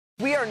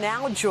We are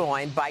now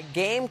joined by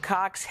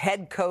Gamecocks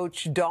head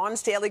coach Dawn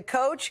Staley.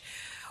 Coach,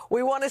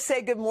 we want to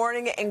say good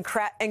morning and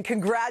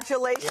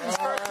congratulations, yes.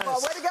 First of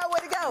all. Way to go, way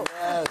to go.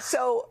 Yes.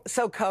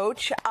 So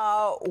Coach,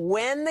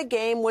 when the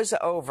game was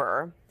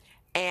over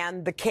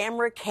and the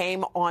camera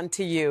came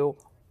onto you,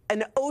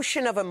 an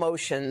ocean of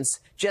emotions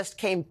just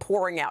came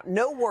pouring out.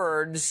 No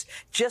words,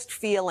 just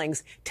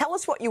feelings. Tell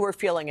us what you were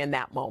feeling in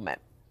that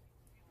moment.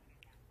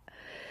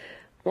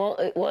 Well,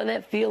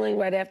 that feeling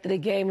right after the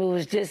game, it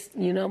was just,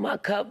 my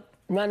cup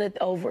runneth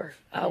over.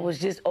 I was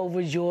just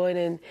overjoyed.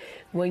 And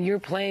when you're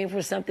playing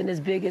for something as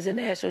big as a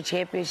national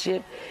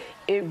championship,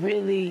 it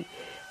really,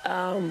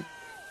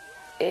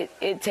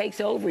 it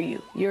takes over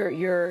you.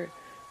 You're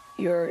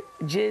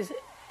just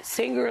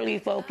singularly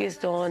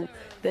focused on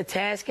the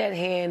task at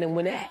hand. And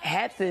when that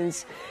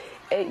happens,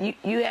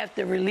 you have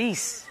to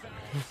release.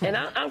 And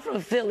I'm from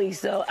Philly,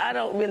 so I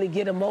don't really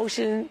get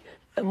emotional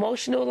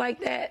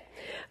like that.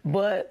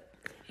 But,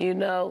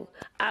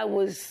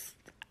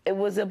 it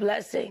was a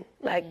blessing.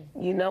 Like,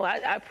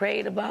 I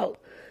prayed about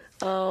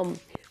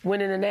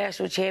winning the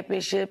national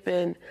championship,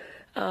 and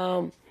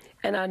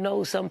I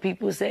know some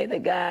people say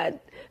that God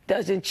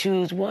doesn't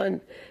choose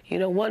one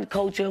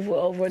coach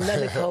over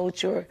another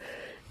coach, or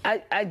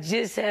I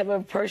just have a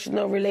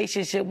personal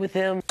relationship with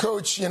him.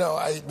 Coach,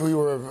 we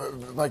were,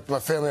 like my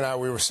family and I,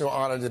 we were so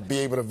honored to be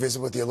able to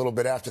visit with you a little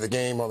bit after the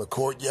game on the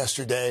court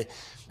yesterday.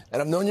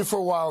 And I've known you for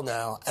a while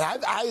now,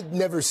 and I've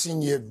never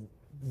seen you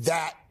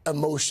that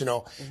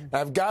emotional. And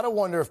I've got to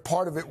wonder if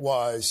part of it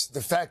was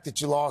the fact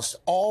that you lost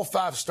all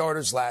 5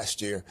 starters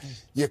last year.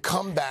 You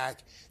come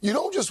back. You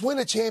don't just win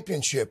a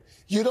championship.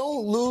 You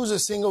don't lose a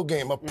single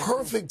game, a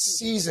perfect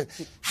season.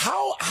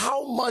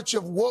 How much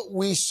of what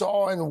we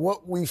saw and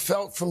what we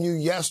felt from you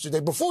yesterday,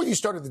 before you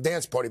started the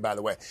dance party, by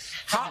the way,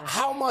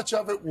 how much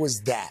of it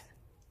was that?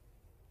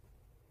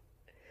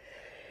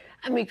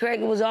 I mean,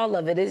 Craig, it was all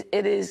of it.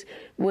 It is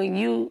when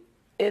you,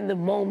 in the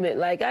moment,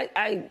 like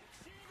I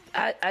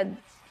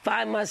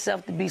find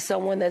myself to be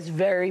someone that's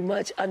very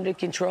much under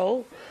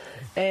control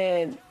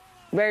and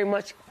very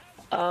much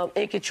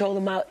in control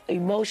of my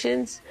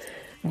emotions.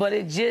 But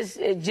it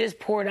just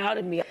poured out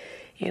of me.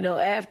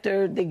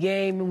 After the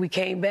game and we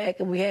came back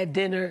and we had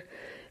dinner,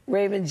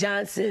 Raven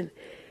Johnson,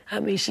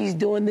 she's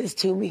doing this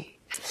to me.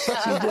 She's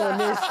doing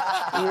this,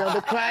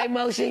 the cry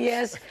motion,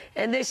 yes.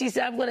 And then she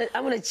said, I'm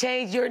gonna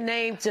change your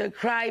name to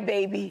Cry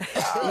Baby,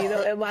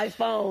 in my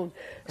phone.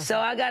 So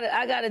I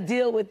gotta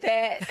deal with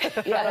that.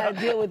 I gotta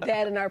deal with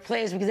that in our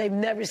players because they've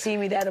never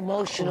seen me that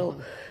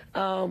emotional.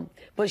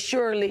 But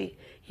surely,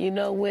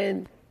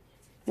 when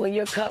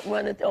your cup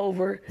runneth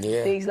over,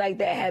 things like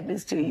that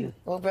happens to you.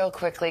 Well, real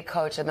quickly,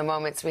 Coach, in the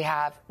moments we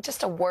have,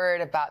 just a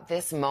word about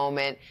this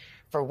moment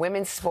for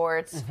women's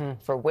sports,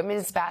 for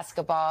women's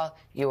basketball.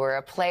 You were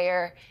a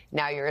player.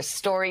 Now you're a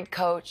storied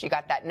coach. You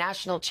got that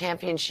national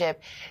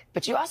championship,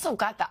 but you also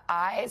got the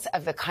eyes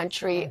of the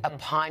country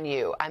upon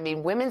you.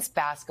 Women's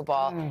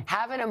basketball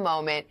having a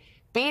moment,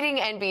 beating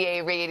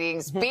NBA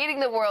ratings,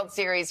 beating the World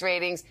Series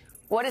ratings.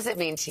 What does it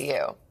mean to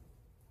you?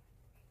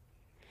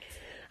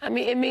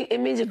 It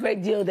means a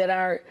great deal that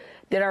our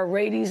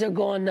ratings are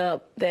going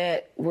up,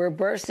 that we're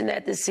bursting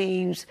at the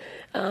seams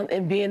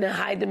and being in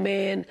high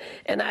demand.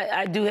 And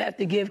I do have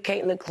to give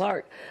Caitlin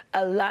Clark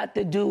a lot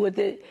to do with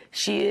it.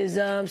 She is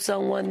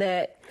someone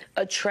that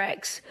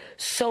attracts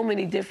so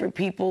many different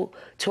people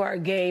to our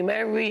game.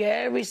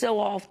 Every so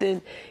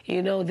often,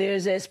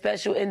 there's a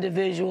special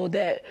individual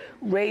that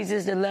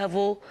raises the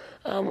level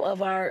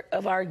of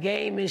our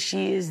game, and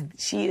she is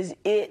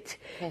it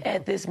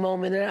at this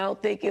moment. And I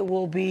don't think it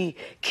will be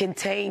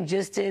contained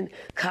just in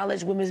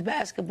college women's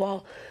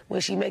basketball. When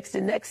she makes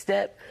the next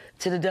step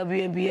to the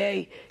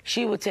WNBA,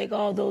 she will take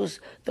all those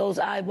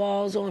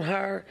eyeballs on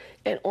her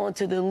and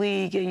onto the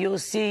league, and you'll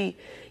see,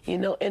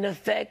 an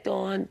effect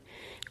on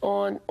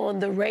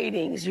the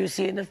ratings. You'll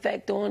see an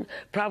effect on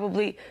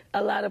probably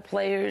a lot of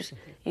players,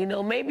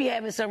 maybe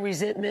having some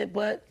resentment,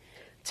 but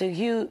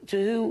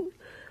to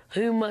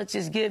who much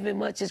is given,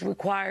 much is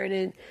required.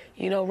 And,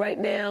 right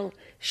now,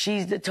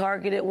 she's the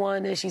targeted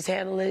one, and she's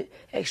handled it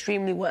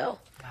extremely well.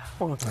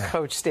 Well,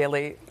 Coach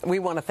Staley, we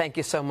want to thank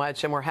you so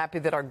much, and we're happy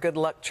that our good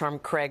luck charm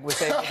Craig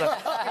was able to go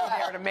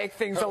there to make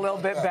things a little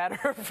bit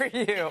better for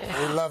you.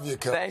 We love you,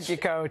 Coach. Thank you,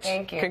 Coach.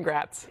 Thank you.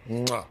 Congrats.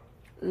 Mwah.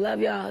 Love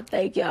y'all.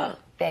 Thank y'all.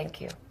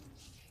 Thank you.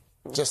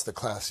 Just the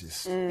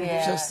classiest.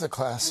 Yeah. Just the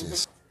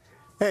classiest.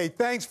 Hey,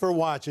 thanks for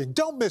watching.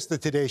 Don't miss the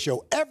Today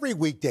Show every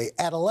weekday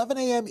at 11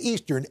 a.m.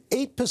 Eastern,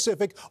 8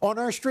 Pacific on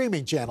our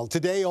streaming channel,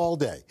 Today All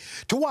Day.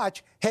 To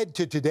watch, head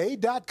to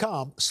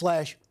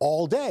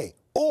today.com/allday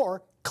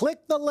or click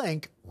the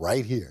link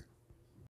right here.